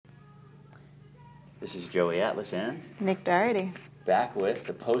This is Joey Atlas and Nick Doherty. Back with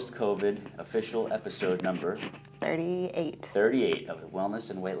the post-COVID official episode number 38 of the Wellness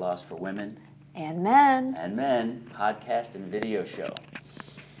and Weight Loss for Women and Men podcast and video show.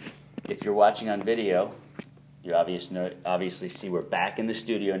 If you're watching on video, you obviously see we're back in the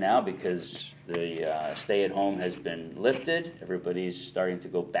studio now because the stay-at-home has been lifted. Everybody's starting to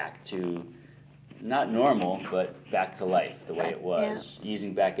go back to not normal, but back to life the way it was,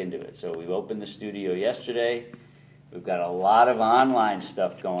 easing back into it. So we've opened the studio yesterday. We've got a lot of online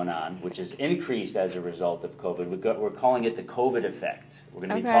stuff going on, which has increased as a result of COVID. We're calling it the COVID effect. We're going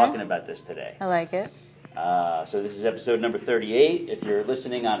to be talking about this today. I like it. So this is episode number 38. If you're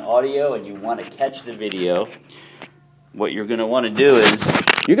listening on audio and you want to catch the video, what you're going to want to do is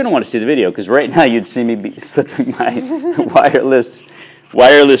you're going to want to see the video because right now you'd see me slipping my wireless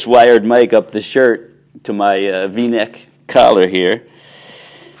wired mic up the shirt to my V-neck collar here.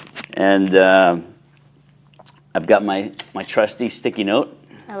 And I've got my trusty sticky note.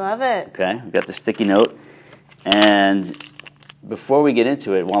 I love it. Okay, I've got the sticky note. And before we get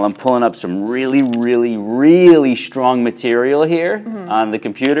into it, while I'm pulling up some really, really, really strong material here on the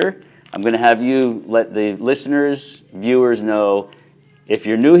computer, I'm going to have you let the listeners, viewers know if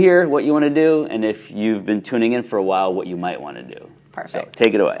you're new here, what you want to do, and if you've been tuning in for a while, what you might want to do. Perfect. So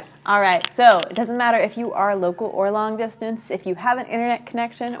take it away. All right. So it doesn't matter if you are local or long distance. If you have an internet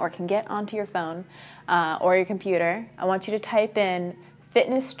connection or can get onto your phone or your computer, I want you to type in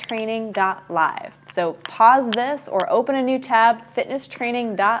fitnesstraining.live. So pause this or open a new tab,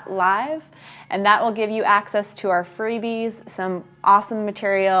 fitnesstraining.live, and that will give you access to our freebies, some awesome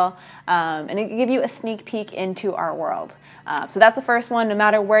material, and it will give you a sneak peek into our world. So that's the first one, no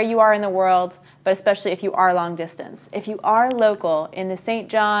matter where you are in the world, but especially if you are long distance. If you are local in the St.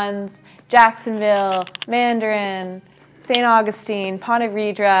 John's, Jacksonville, Mandarin, St. Augustine, Ponte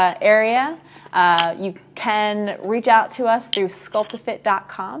Vedra area, you can reach out to us through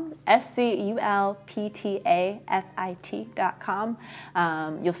sculptafit.com, SCULPTAFIT.com.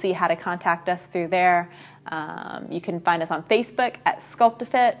 You'll see how to contact us through there. You can find us on Facebook at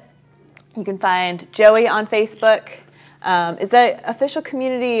Sculptafit. You can find Joey on Facebook. Is that official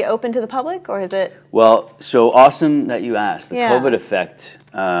community open to the public, or is it? Well, so awesome that you asked. The COVID effect.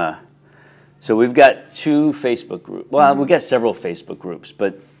 So we've got two Facebook groups. Well, we've got several Facebook groups,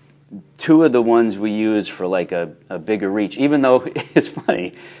 but two of the ones we use for like a bigger reach, even though it's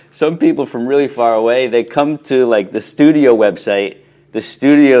funny, some people from really far away, they come to like the studio website, the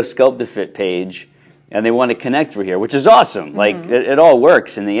studio Sculptafit page, and they want to connect through here, which is awesome. Like it all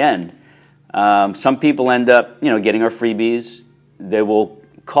works in the end. Some people end up, getting our freebies. They will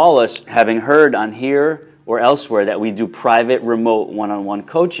call us having heard on here or elsewhere that we do private, remote, one-on-one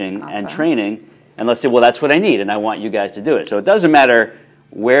coaching and training, and let's say, well, that's what I need, and I want you guys to do it. So it doesn't matter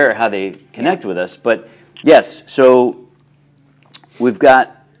where, how they connect with us, but yes. So we've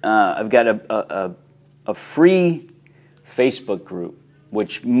got, I've got a free Facebook group,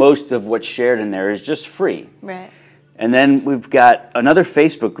 which most of what's shared in there is just free. Right. And then we've got another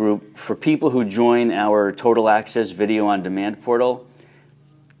Facebook group for people who join our Total Access Video on Demand portal.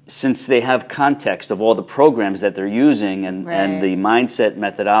 Since they have context of all the programs that they're using and the mindset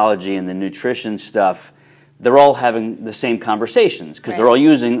methodology and the nutrition stuff, they're all having the same conversations because they're all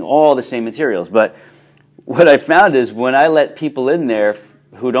using all the same materials. But what I found is when I let people in there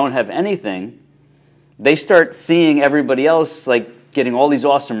who don't have anything, they start seeing everybody else getting all these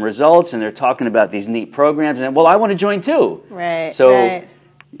awesome results, and they're talking about these neat programs, and well, I want to join too. Right. So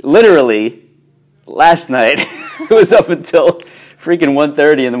literally, last night, it was up until freaking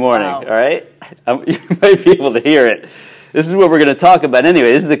 1:30 in the morning, all right? You might be able to hear it. This is what we're going to talk about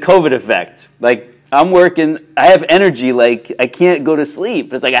anyway. This is the COVID effect. I'm working, I have energy, I can't go to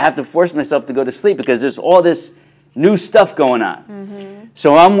sleep. It's I have to force myself to go to sleep because there's all this new stuff going on.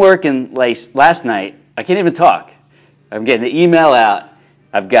 So I'm working last night, I can't even talk. I'm getting the email out.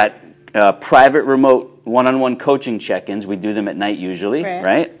 I've got private remote one-on-one coaching check-ins. We do them at night usually,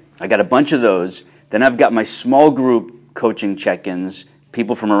 right? I got a bunch of those. Then I've got my small group coaching check-ins,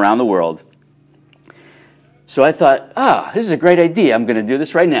 people from around the world. So I thought, this is a great idea. I'm going to do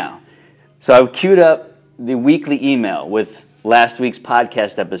this right now. So I've queued up the weekly email with last week's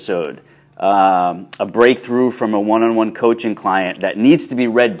podcast episode, a breakthrough from a one-on-one coaching client that needs to be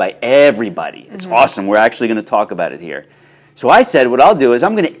read by everybody. It's awesome. We're actually going to talk about it here. So I said what I'll do is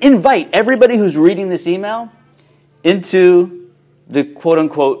I'm going to invite everybody who's reading this email into the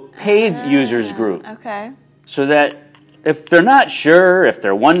quote-unquote paid users group. Okay. So that if they're not sure, if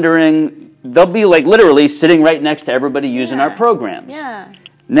they're wondering, they'll be literally sitting right next to everybody using our programs. Yeah.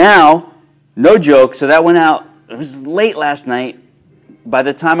 Now, no joke, so that went out, it was late last night. by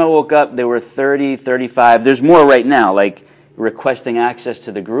the time I woke up, there were 30, 35. There's more right now, like requesting access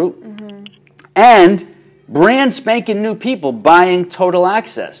to the group. And brand spanking new people buying total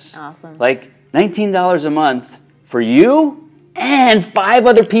access. Awesome. Like $19 a month for you and 5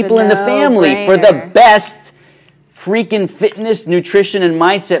 other people in the family for the best freaking fitness, nutrition, and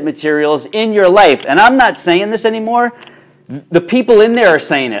mindset materials in your life. And I'm not saying this anymore. The people in there are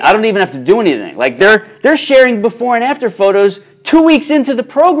saying it. I don't even have to do anything. Like they're sharing before and after photos 2 weeks into the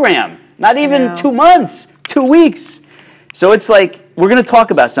program. Not even 2 months, 2 weeks. So it's like, we're going to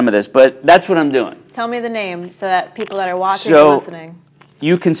talk about some of this, but that's what I'm doing. Tell me the name so that people that are watching and listening.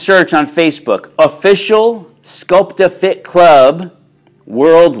 You can search on Facebook, Official Sculpt-A-Fit Club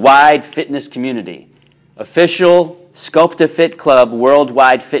Worldwide Fitness Community. Official Sculpt-A-Fit Club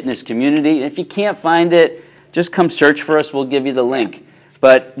Worldwide Fitness Community. And if you can't find it, just come search for us. We'll give you the link.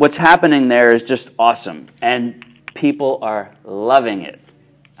 But what's happening there is just awesome. And people are loving it.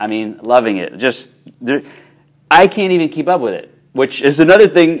 I mean, loving it. I can't even keep up with it, which is another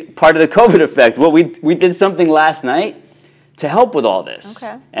thing, part of the COVID effect. Well, we did something last night to help with all this.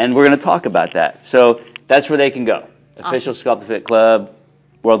 Okay. And we're going to talk about that. So that's where they can go. Awesome. Official Sculpt-A-Fit Club,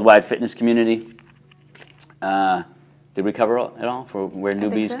 Worldwide Fitness Community. Did we cover it all for where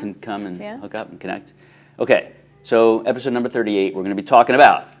newbies can come and hook up and connect? Okay, so episode number 38, we're going to be talking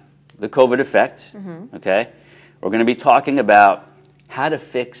about the COVID effect, okay? We're going to be talking about how to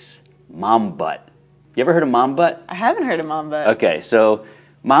fix mom butt. You ever heard of mom butt? I haven't heard of mom butt. Okay, so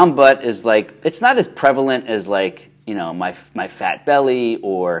mom butt is like, it's not as prevalent as like, you know, my fat belly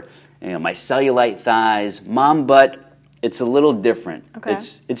or, you know, my cellulite thighs. Mom butt, it's a little different. Okay.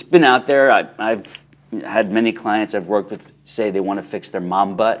 It's been out there. I've had many clients I've worked with say they want to fix their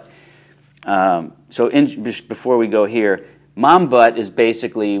mom butt. Just before we go here, mom butt is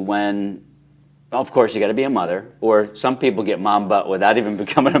basically when, of course, you got to be a mother, or some people get mom butt without even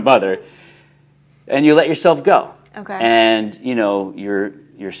becoming a mother, and you let yourself go. Okay. And you know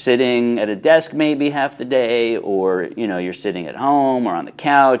you're sitting at a desk maybe half the day, or you know you're sitting at home or on the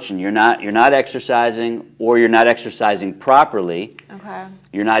couch, and you're not exercising, or you're not exercising properly. Okay.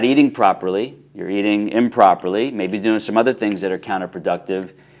 You're not eating properly. You're eating improperly. Maybe doing some other things that are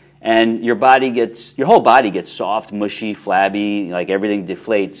counterproductive. And your whole body gets soft, mushy, flabby, like everything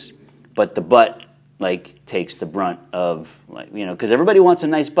deflates, but the butt like takes the brunt of, like, you know, because everybody wants a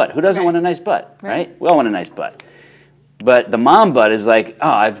nice butt. Who doesn't want a nice butt, right? We all want a nice butt. But the mom butt is like, oh,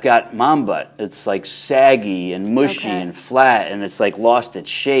 I've got mom butt. It's like saggy and mushy and flat, and it's like lost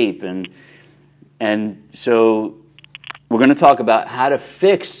its shape, and so we're going to talk about how to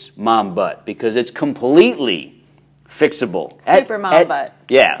fix mom butt, because it's completely fixable. Super mom butt.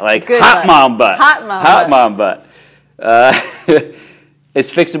 Yeah, like good hot butt. Mom butt. Hot mom butt. It's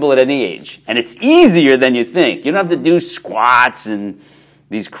fixable at any age. And it's easier than you think. You don't have to do squats and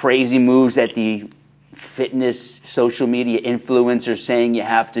these crazy moves that the fitness social media influencers saying you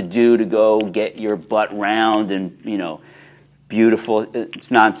have to do to go get your butt round and, you know, beautiful.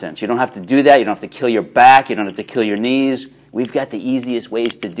 It's nonsense. You don't have to do that. You don't have to kill your back. You don't have to kill your knees. We've got the easiest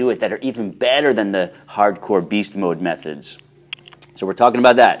ways to do it that are even better than the hardcore beast mode methods. So we're talking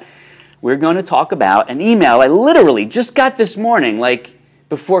about that. We're going to talk about an email I literally just got this morning, like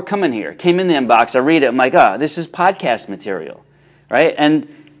before coming here. Came in the inbox, I read it, I'm like, oh, this is podcast material, right? And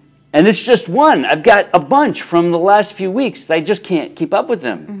it's just one. I've got a bunch from the last few weeks. I just can't keep up with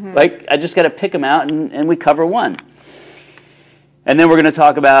them. Like, I just got to pick them out, and we cover one. And then we're going to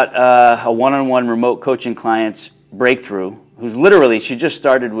talk about a one-on-one remote coaching client's breakthrough, who's literally, she just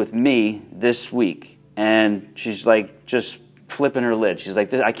started with me this week, and she's like just flipping her lid. She's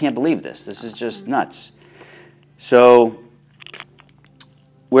like, I can't believe this. This is just nuts. So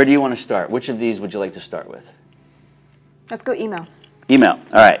where do you want to start? Which of these would you like to start with? Let's go email. Email.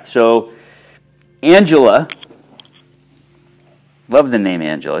 All right. So Angela, love the name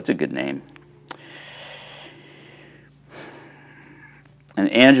Angela. It's a good name. And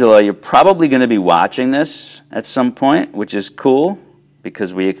Angela, you're probably going to be watching this at some point, which is cool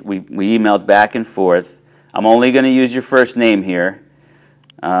because we emailed back and forth. I'm only going to use your first name here,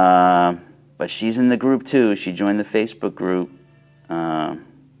 but she's in the group too. She joined the Facebook group.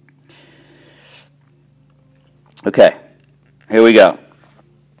 Okay, here we go.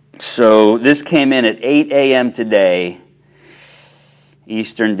 So this came in at 8 a.m. today,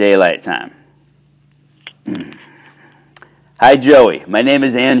 Eastern Daylight Time. Hi, Joey. My name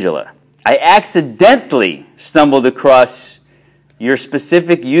is Angela. I accidentally stumbled across your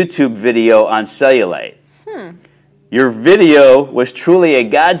specific YouTube video on cellulite. Your video was truly a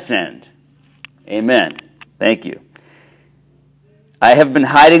godsend. Amen. Thank you. I have been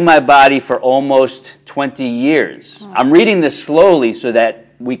hiding my body for almost 20 years. I'm reading this slowly so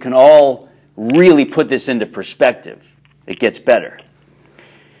that we can all really put this into perspective. It gets better.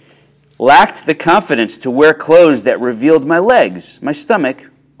 Lacked the confidence to wear clothes that revealed my legs, my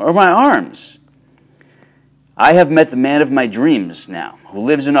stomach, or my arms. I have met the man of my dreams now, who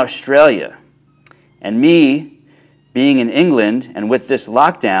lives in Australia. And me, being in England, and with this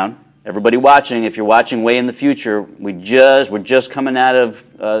lockdown, everybody watching, if you're watching way in the future, we're just coming out of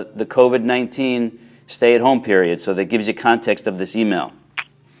the COVID-19 stay-at-home period, so that gives you context of this email.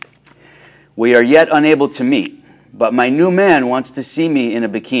 We are yet unable to meet, but my new man wants to see me in a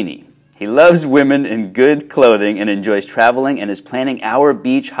bikini. He loves women in good clothing and enjoys traveling and is planning our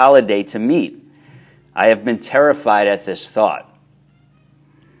beach holiday to meet. I have been terrified at this thought.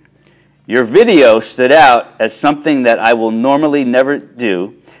 Your video stood out as something that I will normally never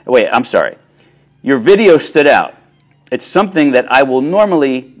do. Wait, I'm sorry. Your video stood out. It's something that I will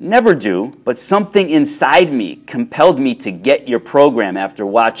normally never do, but something inside me compelled me to get your program after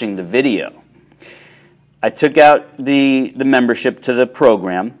watching the video. I took out the membership to the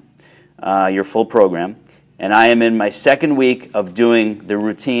program, your full program, and I am in my second week of doing the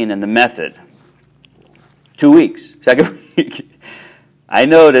routine and the method. 2 weeks, second week. I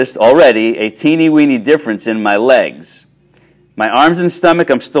noticed already a teeny-weeny difference in my legs. My arms and stomach,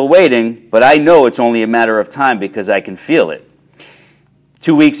 I'm still waiting, but I know it's only a matter of time because I can feel it.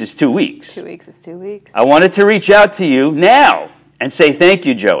 2 weeks is 2 weeks. 2 weeks is 2 weeks. I wanted to reach out to you now and say thank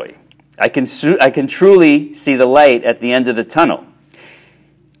you, Joey. I can truly see the light at the end of the tunnel.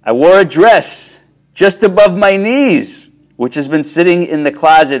 I wore a dress just above my knees, which has been sitting in the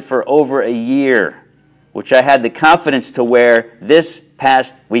closet for over a year, which I had the confidence to wear this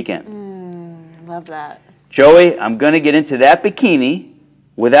past weekend. Love that. Joey, I'm going to get into that bikini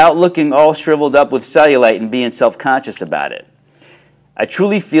without looking all shriveled up with cellulite and being self-conscious about it. I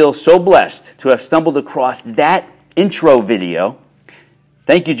truly feel so blessed to have stumbled across that intro video.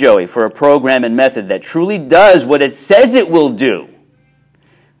 Thank you, Joey, for a program and method that truly does what it says it will do,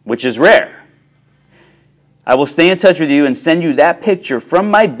 which is rare. I will stay in touch with you and send you that picture from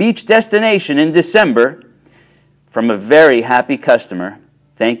my beach destination in December from a very happy customer.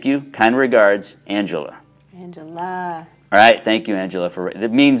 Thank you. Kind regards, Angela. Angela. All right, thank you, Angela.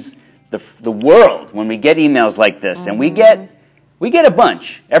 It means the world when we get emails like this, and we get a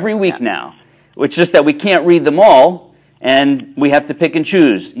bunch every week now. It's just that we can't read them all, and we have to pick and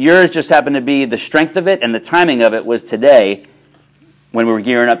choose. Yours just happened to be the strength of it, and the timing of it was today when we were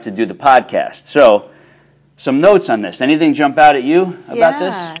gearing up to do the podcast. So, some notes on this. Anything jump out at you about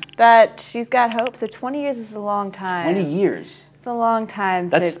this? Yeah, that she's got hope. So 20 years is a long time. 20 years. It's a long time.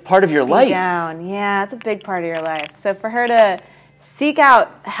 That's part of your life. Down. Yeah, it's a big part of your life. So for her to seek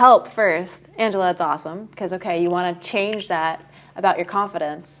out help first, Angela, it's awesome. Because, okay, you want to change that about your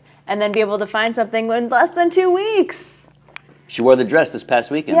confidence. And then be able to find something in less than 2 weeks. She wore the dress this past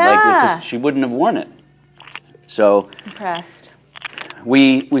weekend. Yeah. Like, it's just, she wouldn't have worn it. So impressed.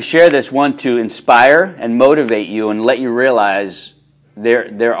 We share this, one, to inspire and motivate you and let you realize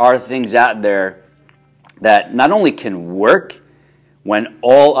there are things out there that not only can work when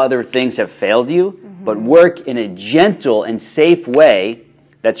all other things have failed you, but work in a gentle and safe way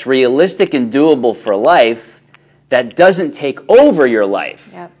that's realistic and doable for life, that doesn't take over your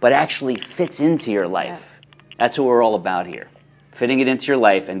life, but actually fits into your life. That's what we're all about here. Fitting it into your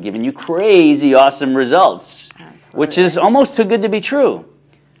life and giving you crazy awesome results. Which is almost too good to be true.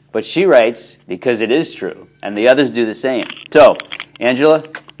 But she writes, because it is true. And the others do the same. So, Angela,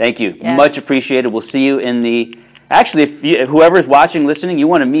 thank you. Yes. Much appreciated. We'll see you in the... Actually, if whoever's watching, listening, you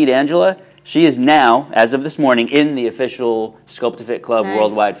want to meet Angela, she is now, as of this morning, in the official Sculpt to Fit Club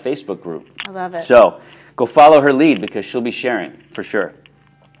Worldwide Facebook group. I love it. So, go follow her lead because she'll be sharing, for sure.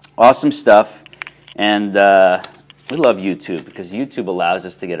 Awesome stuff. And... we love YouTube because YouTube allows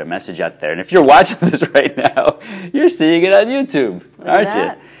us to get a message out there. And if you're watching this right now, you're seeing it on YouTube, aren't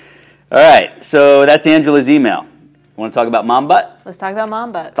you? All right, so that's Angela's email. Want to talk about mom butt? Let's talk about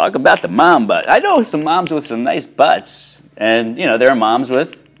mom butt. Talk about the mom butt. I know some moms with some nice butts. And, you know, there are moms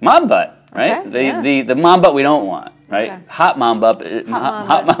with mom butt, right? Okay, the mom butt we don't want, right? Okay. Hot mom butt.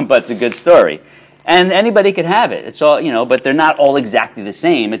 Hot mom butt's a good story. And anybody could have it. It's all, you know, but they're not all exactly the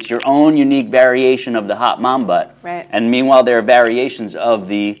same. It's your own unique variation of the hot mom butt. Right. And meanwhile, there are variations of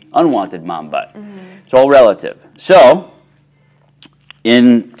the unwanted mom butt. It's all relative. So,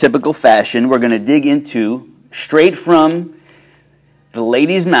 in typical fashion, we're going to dig into, straight from the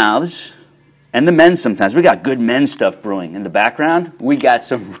ladies' mouths, and the men's sometimes. We got good men's stuff brewing. In the background, we got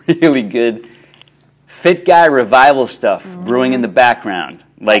some really good fit guy revival stuff brewing in the background.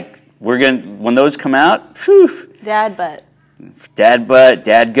 Like, when those come out, whew. Dad butt. dad butt,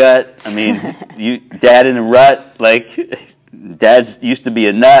 dad gut. I mean, dad in a rut. Like, dad's used to be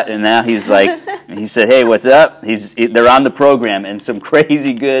a nut, and now he's like, he said, hey, what's up? They're on the program, and some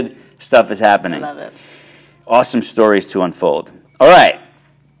crazy good stuff is happening. I love it. Awesome stories to unfold. All right.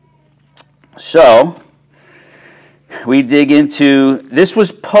 So, we dig into, this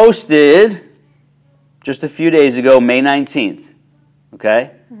was posted just a few days ago, May 19th,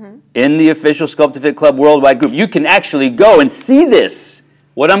 okay? Mm-hmm. In the official Sculpt to Fit Club worldwide group. You can actually go and see this.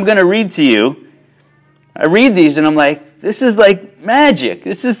 What I'm going to read to you, I read these and I'm like, this is like magic.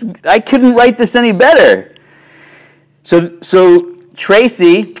 I couldn't write this any better. So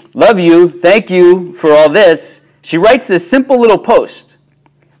Tracy, love you, thank you for all this. She writes this simple little post.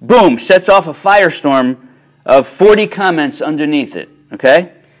 Boom, sets off a firestorm of 40 comments underneath it,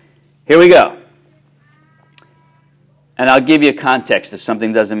 okay? Here we go. And I'll give you a context if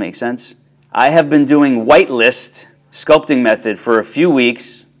something doesn't make sense. I have been doing whitelist sculpting method for a few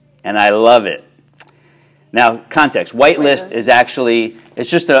weeks, and I love it. Now, context. Whitelist is actually, it's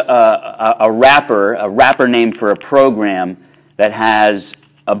just a wrapper name for a program that has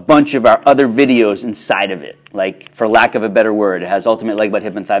a bunch of our other videos inside of it. Like, for lack of a better word, it has Ultimate Leg, Butt,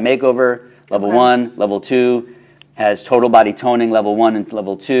 Hip, and Thigh Makeover, Level 1, Level 2, has Total Body Toning, Level 1 and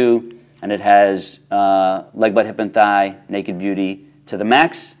Level 2, and it has Leg, Butt, Hip, and Thigh, Naked Beauty to the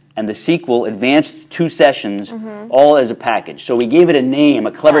max, and the sequel, Advanced 2 Sessions, all as a package. So we gave it a name,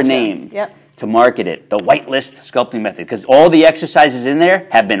 a clever name, to market it, the whitelist sculpting method, because all the exercises in there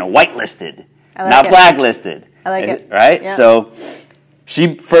have been whitelisted, not blacklisted. I like it. Right? Yep. So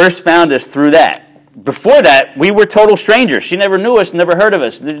she first found us through that. Before that, we were total strangers. She never knew us, never heard of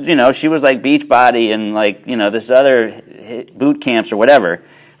us. You know, she was like Beachbody and like, you know, this other boot camps or whatever,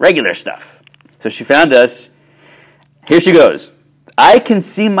 regular stuff. So she found us. Here she goes. I can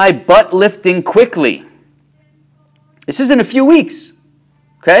see my butt lifting quickly. This is in a few weeks.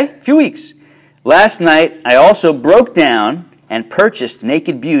 Okay? A few weeks. Last night, I also broke down and purchased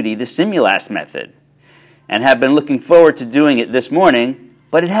Naked Beauty, the Simulast method, and have been looking forward to doing it this morning,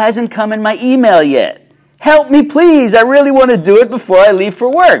 but it hasn't come in my email yet. Help me, please. I really want to do it before I leave for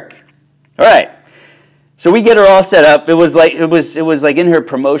work. All right. So we get her all set up. It was like in her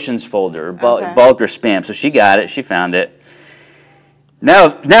promotions folder, bulk or spam. So she got it. She found it.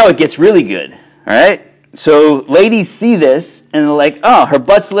 Now it gets really good. All right. So ladies see this and they're like, oh, her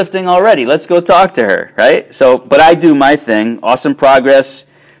butt's lifting already. Let's go talk to her. Right. So, but I do my thing. Awesome progress.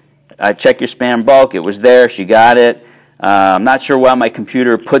 Check your spam bulk. It was there. She got it. I'm not sure why my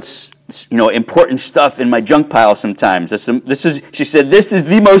computer puts, important stuff in my junk pile sometimes. She said, this is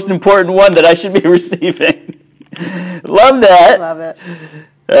the most important one that I should be receiving. Love that. Love it.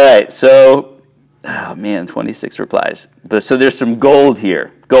 All right. So, 26 replies. So there's some gold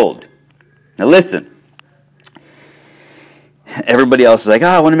here. Gold. Now listen. Everybody else is like,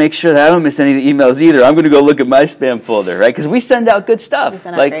 I want to make sure that I don't miss any of the emails either. I'm going to go look at my spam folder, right? Because we send out good stuff.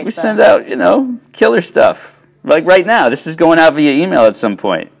 We send out, killer stuff. Like right now, this is going out via email at some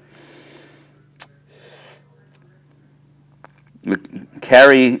point.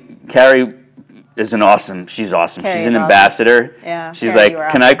 Carrie is she's awesome. She's an ambassador. Yeah. She's like,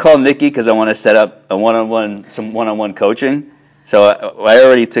 can I call Nikki because I want to set up some one-on-one coaching? So I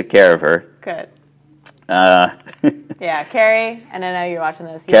already took care of her. Good. Yeah, Carrie, and I know you're watching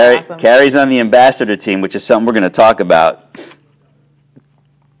this. You're awesome. Carrie's on the ambassador team, which is something we're going to talk about.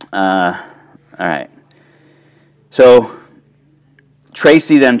 All right. So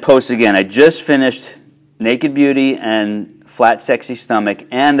Tracy then posts again. I just finished Naked Beauty and Flat Sexy Stomach,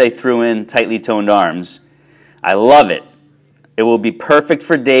 and I threw in Tightly Toned Arms. I love it. It will be perfect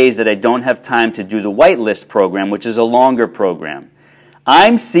for days that I don't have time to do the whitelist program, which is a longer program.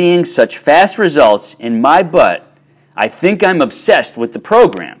 I'm seeing such fast results in my butt, I think I'm obsessed with the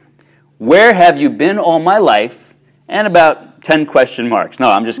program. Where have you been all my life? And about 10 question marks. No,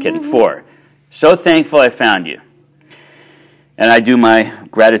 I'm just kidding. 4. So thankful I found you. And I do my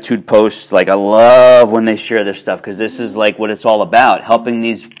gratitude posts. Like, I love when they share their stuff because this is like what it's all about, helping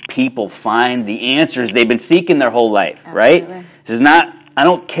these people find the answers they've been seeking their whole life, right? This is not, I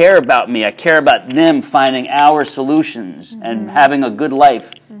don't care about me. I care about them finding our solutions and having a good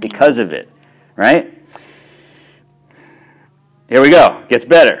life because of it, right? Here we go. Gets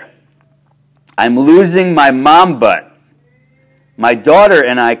better. I'm losing my mom butt. My daughter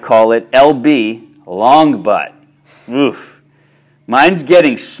and I call it LB, long butt. Oof. Mine's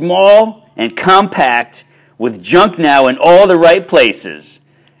getting small and compact with junk now in all the right places.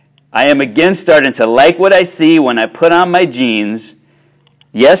 I am again starting to like what I see when I put on my jeans.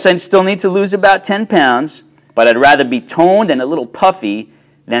 Yes, I still need to lose about 10 pounds, but I'd rather be toned and a little puffy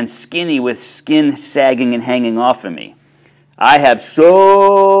than skinny with skin sagging and hanging off of me. I have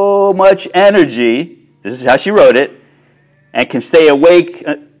so much energy, this is how she wrote it, and can stay awake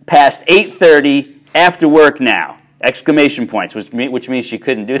past 8:30 after work now. Exclamation points, which means she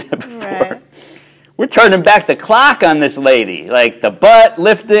couldn't do that before. Right. We're turning back the clock on this lady. Like the butt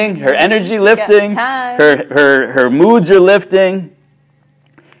lifting, her energy lifting, her moods are lifting.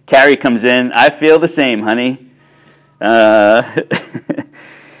 Carrie comes in. I feel the same, honey.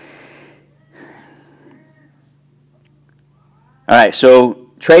 All right, so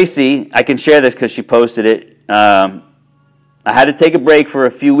Tracy, I can share this because she posted it. I had to take a break for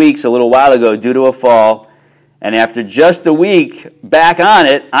a few weeks a little while ago due to a fall. And after just a week back on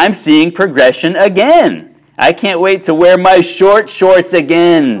it, I'm seeing progression again. I can't wait to wear my short shorts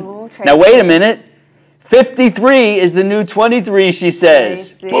again. Ooh, now, wait a minute. 53 is the new 23, she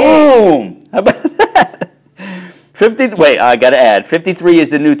says. Boom! How about that? Wait, I got to add. 53 is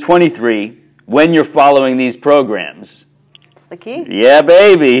the new 23 when you're following these programs. That's the key. Yeah,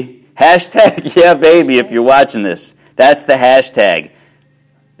 baby. Hashtag, yeah, baby, if you're watching this. That's the hashtag.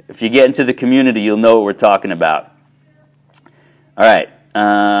 If you get into the community, you'll know what we're talking about. All right.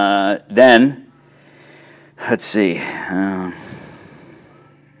 Then, let's see. Then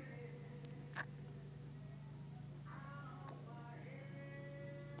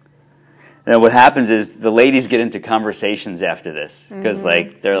what happens is the ladies get into conversations after this because,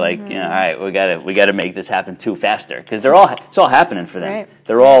 they're like, all right, we got to make this happen too faster because it's all happening for them. Right.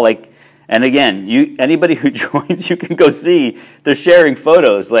 They're all like. And again, anybody who joins, you can go see they're sharing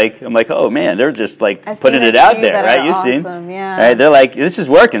photos. Like I'm like, oh man, they're just like putting it out there, right? You've seen, yeah. Right? They're like, this is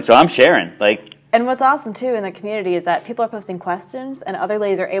working, so I'm sharing. Like, and what's awesome too in the community is that people are posting questions, and other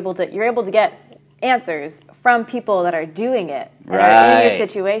ladies you're able to get answers from people that are doing it and are in your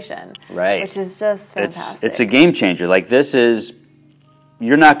situation, right? Which is just fantastic. It's a game changer. Like this is.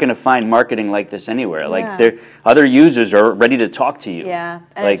 You're not going to find marketing like this anywhere. Like other users are ready to talk to you. Yeah,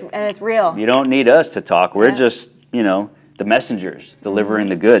 and it's real. You don't need us to talk. We're just, the messengers delivering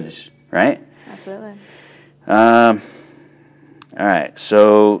the goods, right? Absolutely. All right,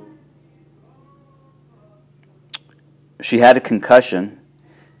 so she had a concussion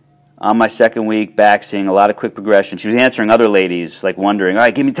on my second week back, seeing a lot of quick progression. She was answering other ladies, like wondering, all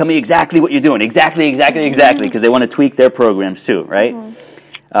right, tell me exactly what you're doing. Exactly, because they want to tweak their programs too, right?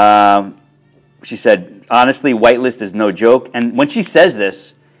 She said, honestly, whitelist is no joke. And when she says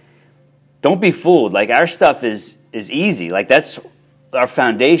this, don't be fooled. Like, our stuff is easy. Like, that's our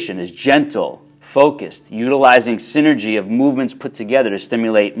foundation is gentle, focused, utilizing synergy of movements put together to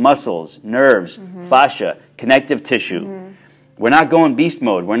stimulate muscles, nerves, fascia, connective tissue. We're not going beast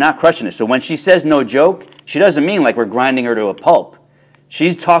mode. We're not crushing it. So when she says no joke, she doesn't mean like we're grinding her to a pulp.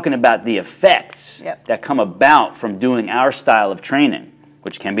 She's talking about the effects that come about from doing our style of training,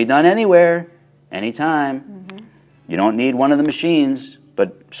 which can be done anywhere, anytime. You don't need one of the machines,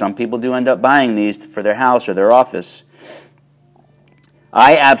 but some people do end up buying these for their house or their office.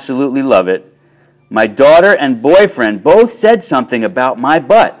 I absolutely love it. My daughter and boyfriend both said something about my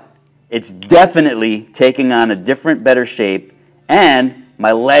butt. It's definitely taking on a different, better shape, and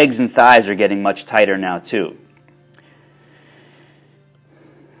my legs and thighs are getting much tighter now, too.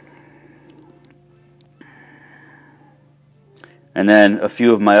 And then a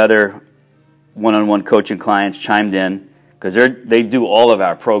few of my other one-on-one coaching clients chimed in, because they do all of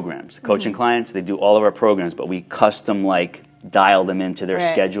our programs. The coaching clients, they do all of our programs, but we custom, dial them into their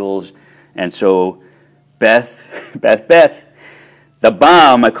schedules. And so Beth, the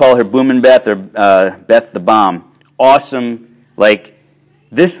bomb, I call her Boomin' Beth, or Beth the Bomb. Awesome.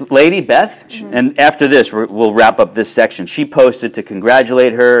 This lady, Beth, and after this, we'll wrap up this section. She posted to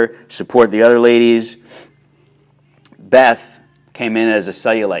congratulate her, support the other ladies. Beth came in as a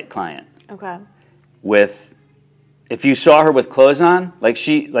cellulite client. Okay. If you saw her with clothes on,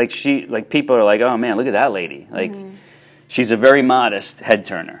 people are like, oh man, look at that lady. She's a very modest head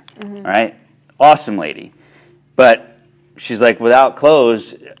turner, all right? Awesome lady. But she's without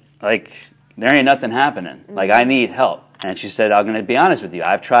clothes, there ain't nothing happening. I need help. And she said, I'm going to be honest with you,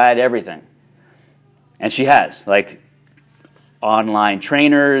 I've tried everything. And she has, online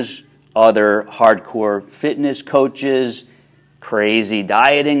trainers, other hardcore fitness coaches, crazy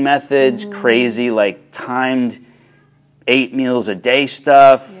dieting methods, crazy, timed 8 meals a day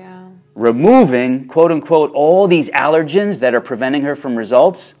stuff, removing, quote unquote, all these allergens that are preventing her from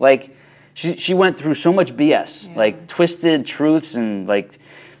results. She went through so much BS, twisted truths, and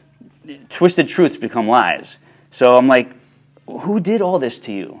twisted truths become lies. So I'm like, who did all this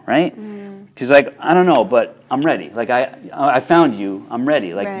to you, right? Because I don't know, but I'm ready. I found you, I'm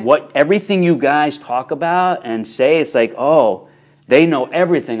ready. Everything you guys talk about and say, it's oh, they know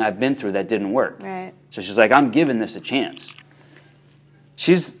everything I've been through that didn't work. Right. So she's like, I'm giving this a chance.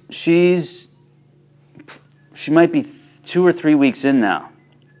 she might be 2 or 3 weeks in now.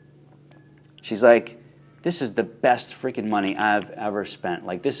 She's like, this is the best freaking money I've ever spent.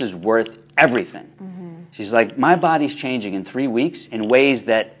 Like, this is worth everything. She's like, my body's changing in 3 weeks in ways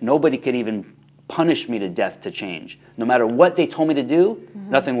that nobody could even punish me to death to change. No matter what they told me to do,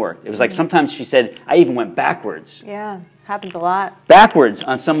 nothing worked. It was like sometimes she said, I even went backwards. Yeah, happens a lot. Backwards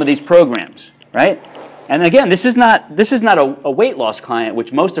on some of these programs, right? And again, this is not a weight loss client,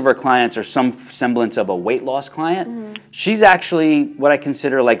 which most of our clients are some semblance of a weight loss client. She's actually what I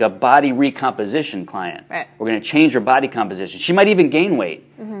consider like a body recomposition client. Right. We're going to change her body composition. She might even gain weight,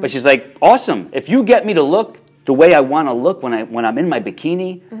 but she's like, awesome. If you get me to look the way I want to look when I'm in my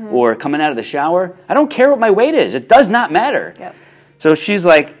bikini or coming out of the shower, I don't care what my weight is. It does not matter. Yep. So she's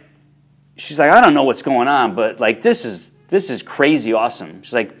like, I don't know what's going on, but like this is crazy awesome.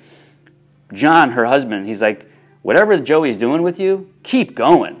 She's like, John, her husband, he's like, whatever Joey's doing with you, keep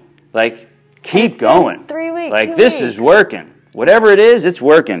going. Like, keep going. 3 weeks. Like, this is working. Whatever it is, it's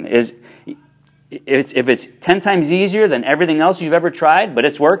working. If it's 10 times easier than everything else you've ever tried, but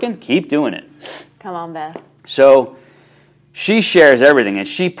it's working, keep doing it. Come on, Beth. So she shares everything, and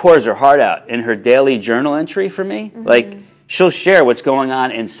she pours her heart out in her daily journal entry for me. Like, she'll share what's going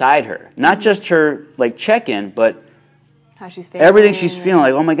on inside her. Not just her, like, check-in, but how she's feeling. Everything she's feeling,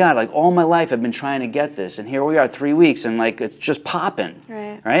 like, oh my God, like all my life I've been trying to get this, and here we are 3 weeks, and like it's just popping,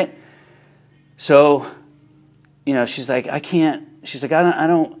 right? So, you know, she's like, I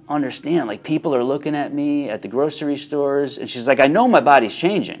don't understand. Like, people are looking at me at the grocery stores, and she's like, I know my body's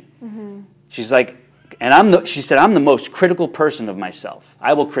changing. She's like, and she said, I'm the most critical person of myself.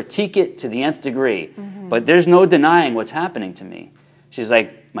 I will critique it to the nth degree, but there's no denying what's happening to me. She's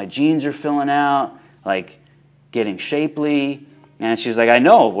like, my jeans are filling out, like, getting shapely, and she's like, I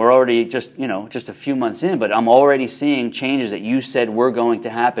know, we're already just a few months in, but I'm already seeing changes that you said were going to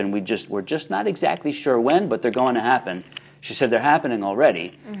happen. We're just not exactly sure when, but they're going to happen. She said they're happening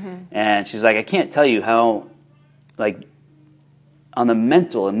already. And she's like, I can't tell you how, like, on the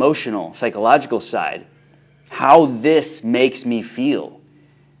mental, emotional, psychological side, how this makes me feel.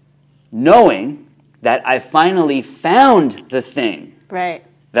 Knowing that I finally found the thing. Right.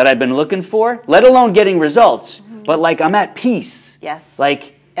 That I've been looking for, let alone getting results, but like I'm at peace. Yes.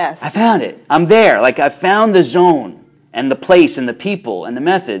 Like, yes. I found it. I'm there. Like, I found the zone and the place and the people and the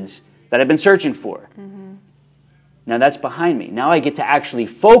methods that I've been searching for. Now that's behind me. Now I get to actually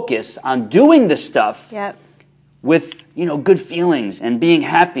focus on doing the stuff with, good feelings and being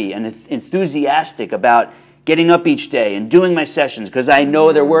happy and enthusiastic about getting up each day and doing my sessions because I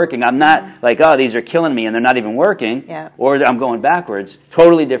know they're working. I'm not like, oh, these are killing me and they're not even working, or I'm going backwards.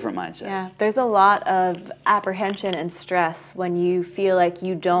 Totally different mindset. Yeah, there's a lot of apprehension and stress when you feel like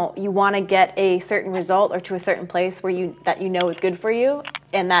you want to get a certain result or to a certain place where that you know is good for you,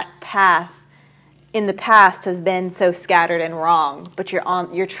 and that path in the past has been so scattered and wrong, but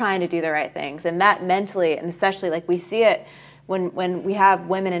you're trying to do the right things, and that mentally, and especially like we see it when we have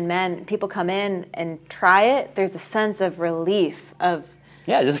women and men, people come in and try it, there's a sense of relief of,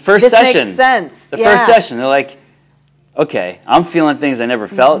 just the first session. This makes sense. The first session, they're like, okay, I'm feeling things I never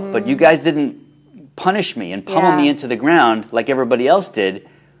felt, but you guys didn't punish me and pummel me into the ground like everybody else did.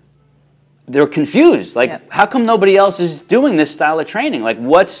 They're confused. Like, how come nobody else is doing this style of training? Like,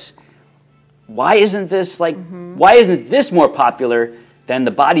 why isn't this more popular than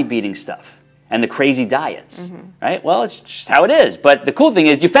the body beating stuff and the crazy diets, right? Well, it's just how it is. But the cool thing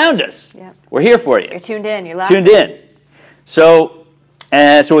is you found us. Yep. We're here for you. You're tuned in. You're live. Tuned in. So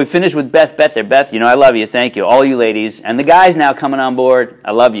we finished with Beth there. Beth, I love you. Thank you. All you ladies. And the guys now coming on board,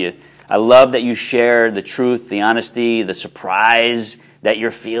 I love you. I love that you share the truth, the honesty, the surprise that you're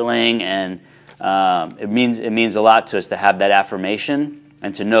feeling. And it means a lot to us to have that affirmation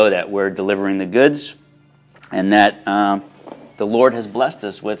and to know that we're delivering the goods and that the Lord has blessed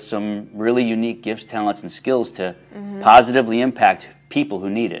us with some really unique gifts, talents, and skills to positively impact people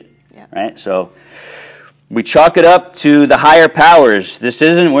who need it. Right? So we chalk it up to the higher powers.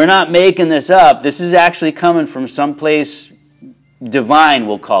 We're not making this up. This is actually coming from someplace divine,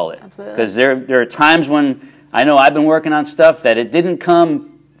 we'll call it. Absolutely. Because there are times when I know I've been working on stuff that it didn't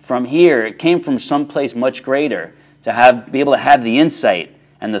come from here. It came from someplace much greater to be able to have the insight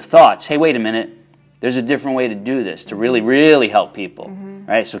and the thoughts. Hey, wait a minute. There's a different way to do this to really, really help people,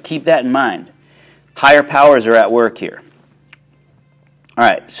 right? So keep that in mind. Higher powers are at work here. All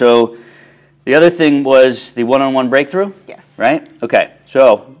right, so the other thing was the one-on-one breakthrough? Yes. Right? Okay,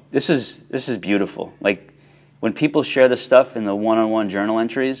 so this is beautiful. Like, when people share the stuff in the one-on-one journal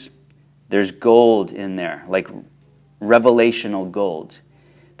entries, there's gold in there, like revelational gold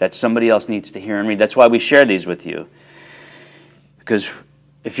that somebody else needs to hear and read. That's why we share these with you. Because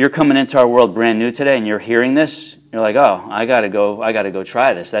if you're coming into our world brand new today and you're hearing this, you're like, oh, I gotta go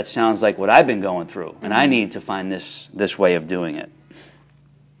try this. That sounds like what I've been going through, and I need to find this way of doing it.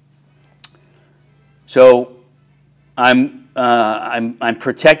 So I'm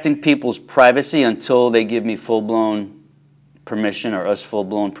protecting people's privacy until they give me full-blown permission, or us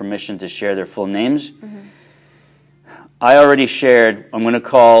full-blown permission to share their full names. I already shared, I'm going to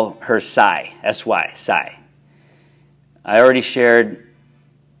call her Sai, S-Y, Sai. I already shared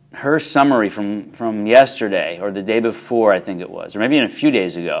her summary from yesterday, or the day before, I think it was, or maybe in a few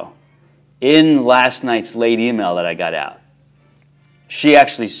days ago, in last night's late email that I got out. She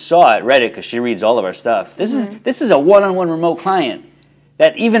actually saw it, read it, because she reads all of our stuff. This is a one-on-one remote client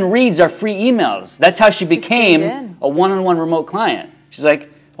that even reads our free emails. That's how she became a one-on-one remote client. She's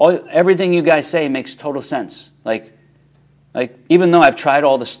like, everything you guys say makes total sense. Like even though I've tried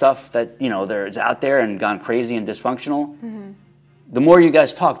all the stuff that there's out there and gone crazy and dysfunctional, the more you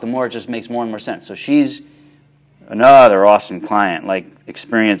guys talk, the more it just makes more and more sense. So she's another awesome client, like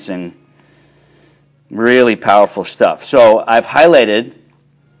experiencing really powerful stuff. So I've highlighted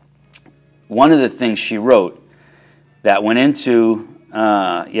one of the things she wrote that went into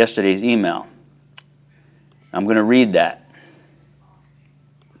yesterday's email. I'm going to read that.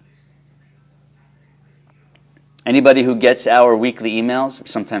 Anybody who gets our weekly emails,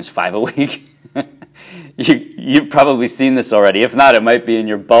 sometimes 5 a week, you've probably seen this already. If not, it might be in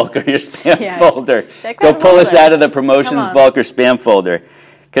your bulk or your spam folder. Go pull us out of the promotions bulk or spam folder.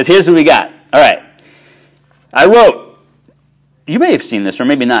 Because here's what we got. All right. I wrote, you may have seen this, or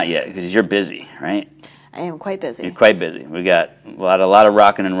maybe not yet, because you're busy, right? I am quite busy. You're quite busy. We got a lot of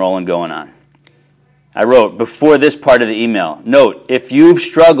rocking and rolling going on. I wrote, before this part of the email, note, if you've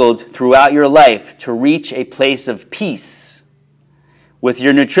struggled throughout your life to reach a place of peace with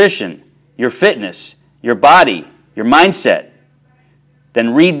your nutrition, your fitness, your body, your mindset,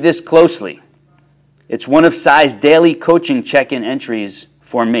 then read this closely. It's one of Sai's daily coaching check-in entries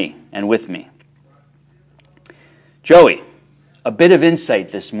for me and with me. Joey, a bit of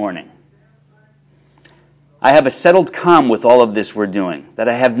insight this morning. I have a settled calm with all of this we're doing that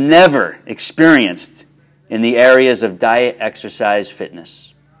I have never experienced in the areas of diet, exercise,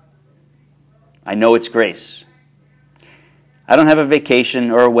 fitness. I know it's grace. I don't have a vacation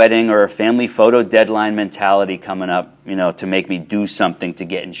or a wedding or a family photo deadline mentality coming up, to make me do something to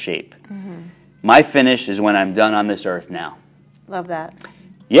get in shape. My finish is when I'm done on this earth now. Love that.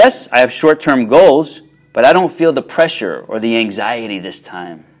 Yes, I have short-term goals, but I don't feel the pressure or the anxiety this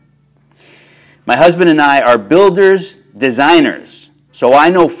time. My husband and I are builders, designers, so I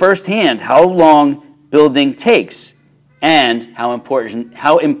know firsthand how long building takes and how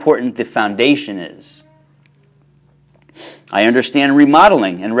important the foundation is. I understand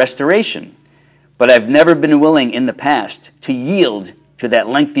remodeling and restoration, but I've never been willing in the past to yield to that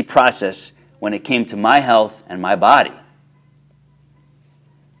lengthy process when it came to my health and my body.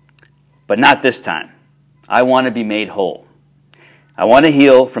 But not this time. I want to be made whole. I want to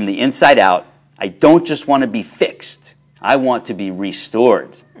heal from the inside out. I don't just want to be fixed. I want to be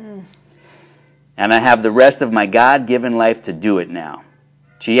restored. And I have the rest of my God-given life to do it now.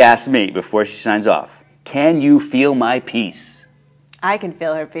 She asked me before she signs off, can you feel my peace? I can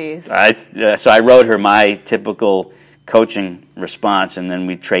feel her peace. So I wrote her my typical coaching response, and then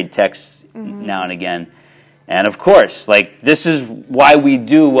we trade texts now and again. And of course, this is why we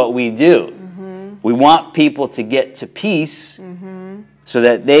do what we do. We want people to get to peace so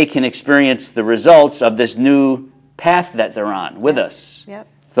that they can experience the results of this new path that they're on with us. Yep.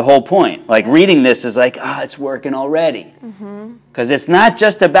 It's the whole point. Reading this is it's working already. Because it's not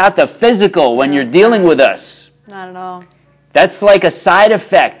just about the physical when you're dealing with us. Not at all. That's like a side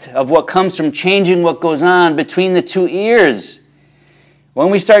effect of what comes from changing what goes on between the two ears. When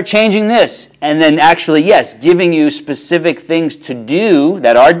we start changing this, and then actually, yes, giving you specific things to do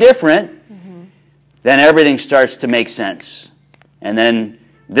that are different, then everything starts to make sense. And then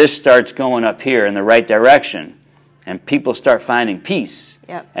this starts going up here in the right direction. And people start finding peace.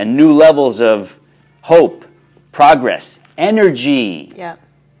 Yep. And new levels of hope, progress, energy. Yep.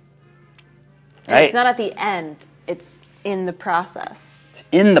 And right? It's not at the end. It's in the process. It's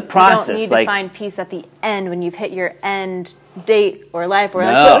in the process. You don't need to find peace at the end when you've hit your end date or life. Or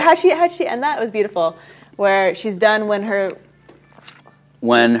no. How'd she end that? It was beautiful. Where she's done when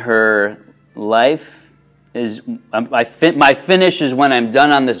her life is, my finish is when I'm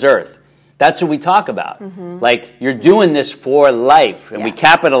done on this earth. That's what we talk about. You're doing this for life, and we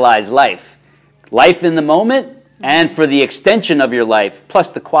capitalize life. Life in the moment, and for the extension of your life, plus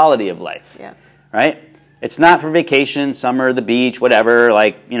the quality of life. Yeah. Right? It's not for vacation, summer, the beach, whatever,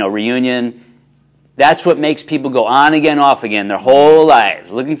 reunion. That's what makes people go on again, off again their whole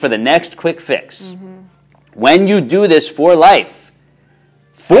lives, looking for the next quick fix. Mm-hmm. When you do this for life,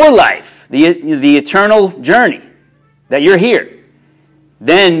 the eternal journey that you're here,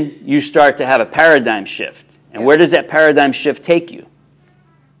 then you start to have a paradigm shift. And where does that paradigm shift take you?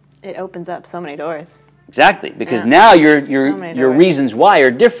 It opens up so many doors. Exactly, because now your reasons why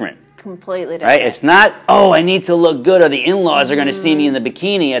are different. Completely different. Right? It's not, oh, I need to look good, or the in-laws are going to see me in the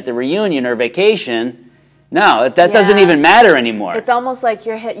bikini at the reunion or vacation. No, that doesn't even matter anymore. It's almost like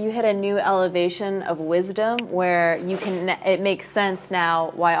you hit a new elevation of wisdom where it makes sense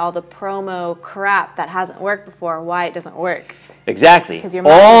now why all the promo crap that hasn't worked before, why it doesn't work. Exactly.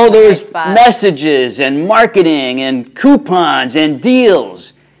 All those messages and marketing and coupons and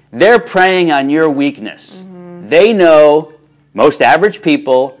deals, they're preying on your weakness. Mm-hmm. They know most average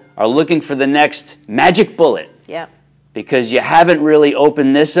people are looking for the next magic bullet. Yep. Because you haven't really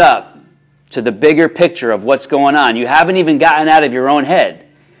opened this up to the bigger picture of what's going on. You haven't even gotten out of your own head.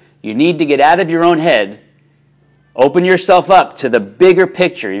 You need to get out of your own head, open yourself up to the bigger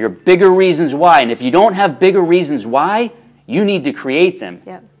picture, your bigger reasons why. And if you don't have bigger reasons why, you need to create them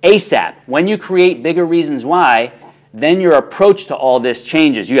ASAP. When you create bigger reasons why, then your approach to all this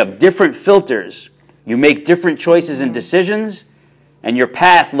changes. You have different filters. You make different choices and decisions, and your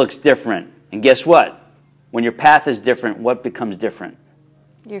path looks different. And guess what? When your path is different, what becomes different?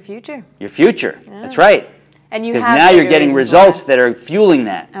 Your future. Your future. Yeah. That's right. And because now you're getting results that are fueling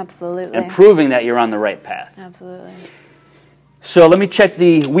that. Absolutely. And proving that you're on the right path. Absolutely. So let me check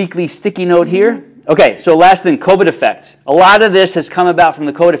the weekly sticky note here. Okay, so last thing, COVID effect. A lot of this has come about from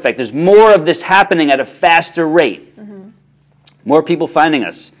the COVID effect. There's more of this happening at a faster rate. Mm-hmm. More people finding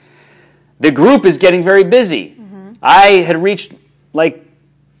us. The group is getting very busy. Mm-hmm. I had reached my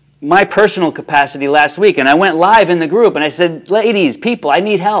personal capacity last week, and I went live in the group, and I said, ladies, people, I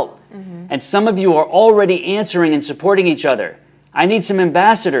need help. Mm-hmm. And some of you are already answering and supporting each other. I need some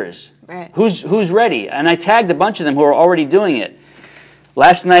ambassadors. Right. Who's ready? And I tagged a bunch of them who are already doing it.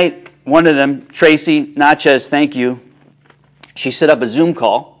 Last night, one of them, Tracy Natchez, thank you, she set up a Zoom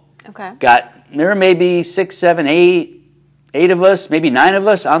call. Okay. There were maybe 6, 7, 8 of us, maybe 9 of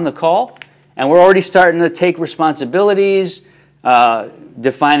us on the call, and we're already starting to take responsibilities,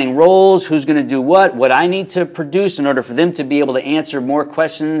 defining roles, who's going to do what I need to produce in order for them to be able to answer more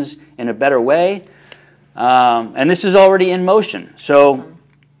questions in a better way. And this is already in motion. So awesome.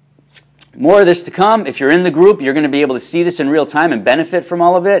 More of this to come. If you're in the group, you're going to be able to see this in real time and benefit from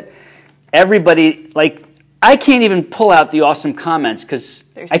all of it. Everybody, I can't even pull out the awesome comments because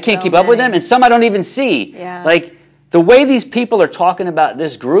I can't keep up with them, and some I don't even see. Yeah. The way these people are talking about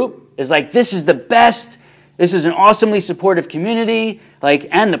this group is this is the best. This is an awesomely supportive community,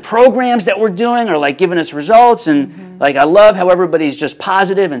 and the programs that we're doing are giving us results, and I love how everybody's just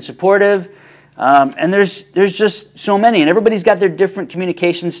positive and supportive, and there's just so many, and everybody's got their different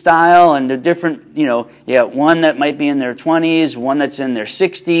communication style and their different, one that might be in their 20s, one that's in their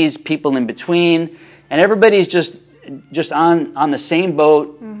 60s, people in between, and everybody's just on the same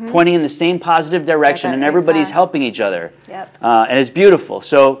boat, pointing in the same positive direction, and everybody's helping each other. Yep. And it's beautiful.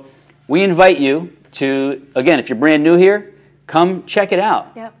 So we invite you to, again, if you're brand new here, come check it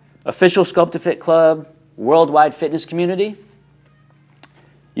out. Yep. Official Sculpt to Fit Club, worldwide fitness community.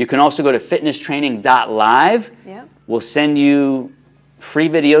 You can also go to fitnesstraining.live. Yep. We'll send you free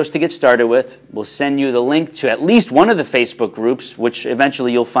videos to get started with. We'll send you the link to at least one of the Facebook groups, which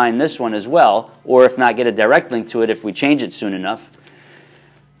eventually you'll find this one as well, or if not, get a direct link to it if we change it soon enough.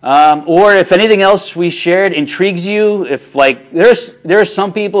 Or if anything else we shared intrigues you, if there are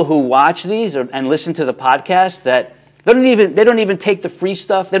some people who watch these and listen to the podcast that they don't even take the free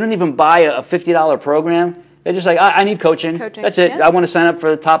stuff. They don't even buy a $50 program. They're just I need coaching. That's it. Yeah. I want to sign up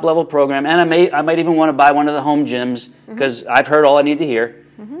for the top level program, and I might even want to buy one of the home gyms because I've heard all I need to hear.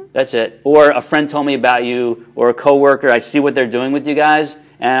 Mm-hmm. That's it. Or a friend told me about you, or a coworker. I see what they're doing with you guys,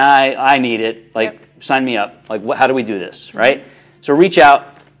 and I need it. Sign me up. How do we do this? Right. So reach out.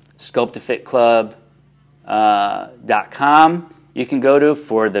 SculptToFitClub.com you can go to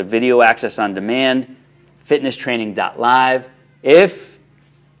for the video access on demand, fitnesstraining.live.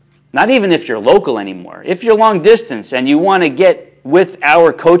 Not even if you're local anymore, if you're long distance and you want to get with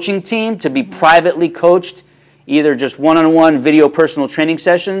our coaching team to be privately coached, either just one-on-one video personal training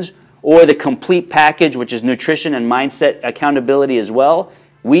sessions or the complete package, which is nutrition and mindset accountability as well,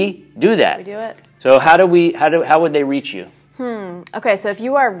 we do that. We do it. So how would they reach you? Okay, so if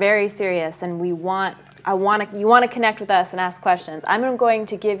you are very serious and you want to connect with us and ask questions, I'm going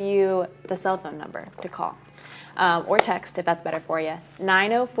to give you the cell phone number to call or text if that's better for you.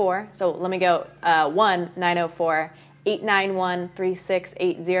 904. So let me go 1-904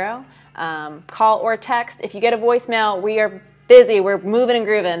 891-3680. Call or text. If you get a voicemail, we are busy. We're moving and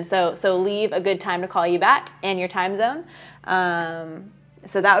grooving. So leave a good time to call you back and your time zone.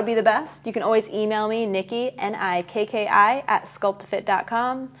 So that would be the best. You can always email me, Nikki, Nikki,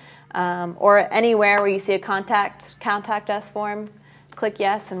 @sculptofit.com, or anywhere where you see a contact us form. Click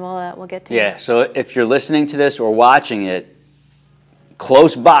yes, and we'll get to you. Yeah, so if you're listening to this or watching it,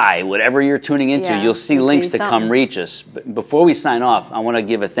 close by, whatever you're tuning into, you'll see links to come reach us. But before we sign off, I want to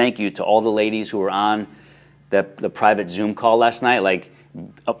give a thank you to all the ladies who were on the private Zoom call last night, like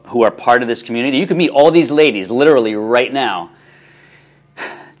who are part of this community. You can meet all these ladies literally right now.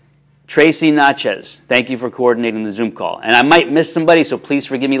 Tracy Natchez, thank you for coordinating the Zoom call. And I might miss somebody, so please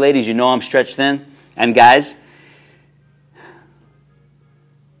forgive me, ladies. You know I'm stretched thin. And guys,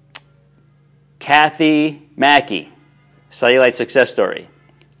 Kathy Mackey, Cellulite Success Story.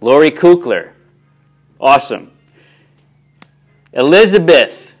 Lori Kukler, awesome.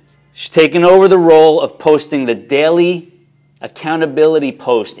 Elizabeth, she's taken over the role of posting the daily accountability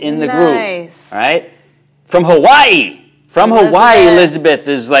post in the group. All right? From Hawaii. From Hawaii, Elizabeth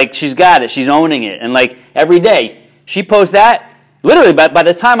is like, she's got it. She's owning it. And like every day, she posts that. Literally, by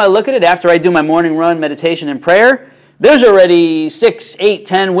the time I look at it, after I do my morning run, meditation, and prayer, there's already 6, 8,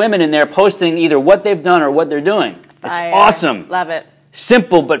 10 women in there posting either what they've done or what they're doing. It's awesome. Love it.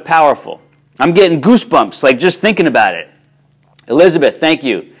 Simple but powerful. I'm getting goosebumps, like just thinking about it. Elizabeth, thank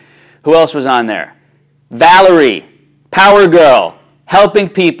you. Who else was on there? Valerie, Power Girl, helping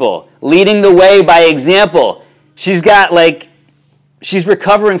people, leading the way by example. She's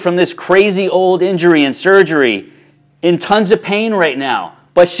recovering from this crazy old injury and surgery, in tons of pain right now.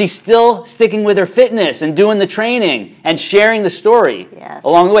 But she's still sticking with her fitness and doing the training and sharing the story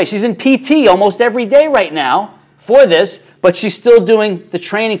along the way. She's in PT almost every day right now for this, but she's still doing the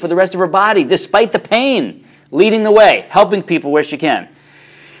training for the rest of her body despite the pain, leading the way, helping people where she can.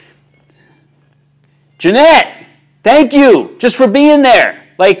 Jeanette, thank you just for being there.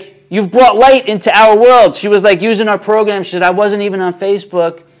 Like, you've brought light into our world. She was like using our program. She said, I wasn't even on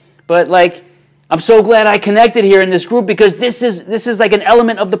Facebook, but like, I'm so glad I connected here in this group because this is like an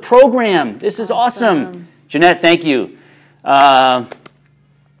element of the program. This is awesome. Jeanette, thank you. Who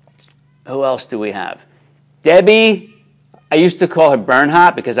else do we have? Debbie, I used to call her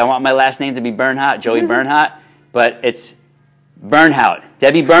Bernhardt because I want my last name to be Bernhardt, Joey Bernhardt, but it's Bernhardt.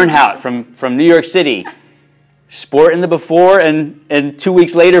 Debbie Bernhardt from New York City. Sport in the before and 2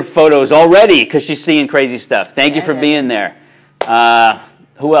 weeks later photos already because she's seeing crazy stuff. Thank you for being there.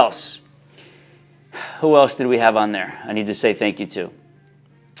 Who else? Who else did we have on there? I need to say thank you to.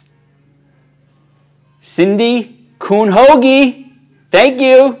 Cindy Kuhn-Hoagie. Thank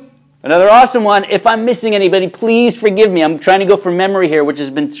you. Another awesome one. If I'm missing anybody, please forgive me. I'm trying to go from memory here, which has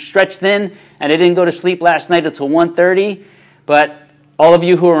been stretched thin, and I didn't go to sleep last night until 1:30. But all of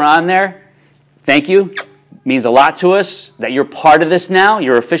you who are on there, thank you. Means a lot to us that you're part of this now.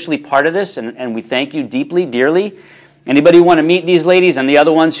 You're officially part of this, and we thank you deeply, dearly. Anybody want to meet these ladies and the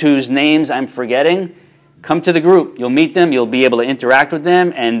other ones whose names I'm forgetting, come to the group. You'll meet them. You'll be able to interact with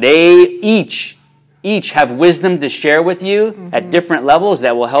them, and they each have wisdom to share with you at different levels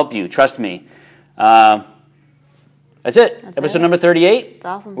that will help you. Trust me. That's it. Episode number 38. It's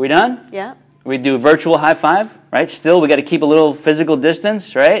awesome. We done? Yeah. We do a virtual high five, right? Still, we got to keep a little physical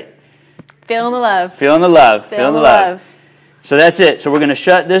distance, right? Feeling the love. Feeling the love. Feeling the love. So that's it. So we're going to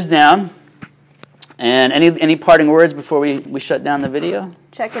shut this down. And any parting words before we shut down the video?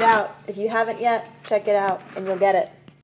 Check it out. If you haven't yet, check it out and you'll get it.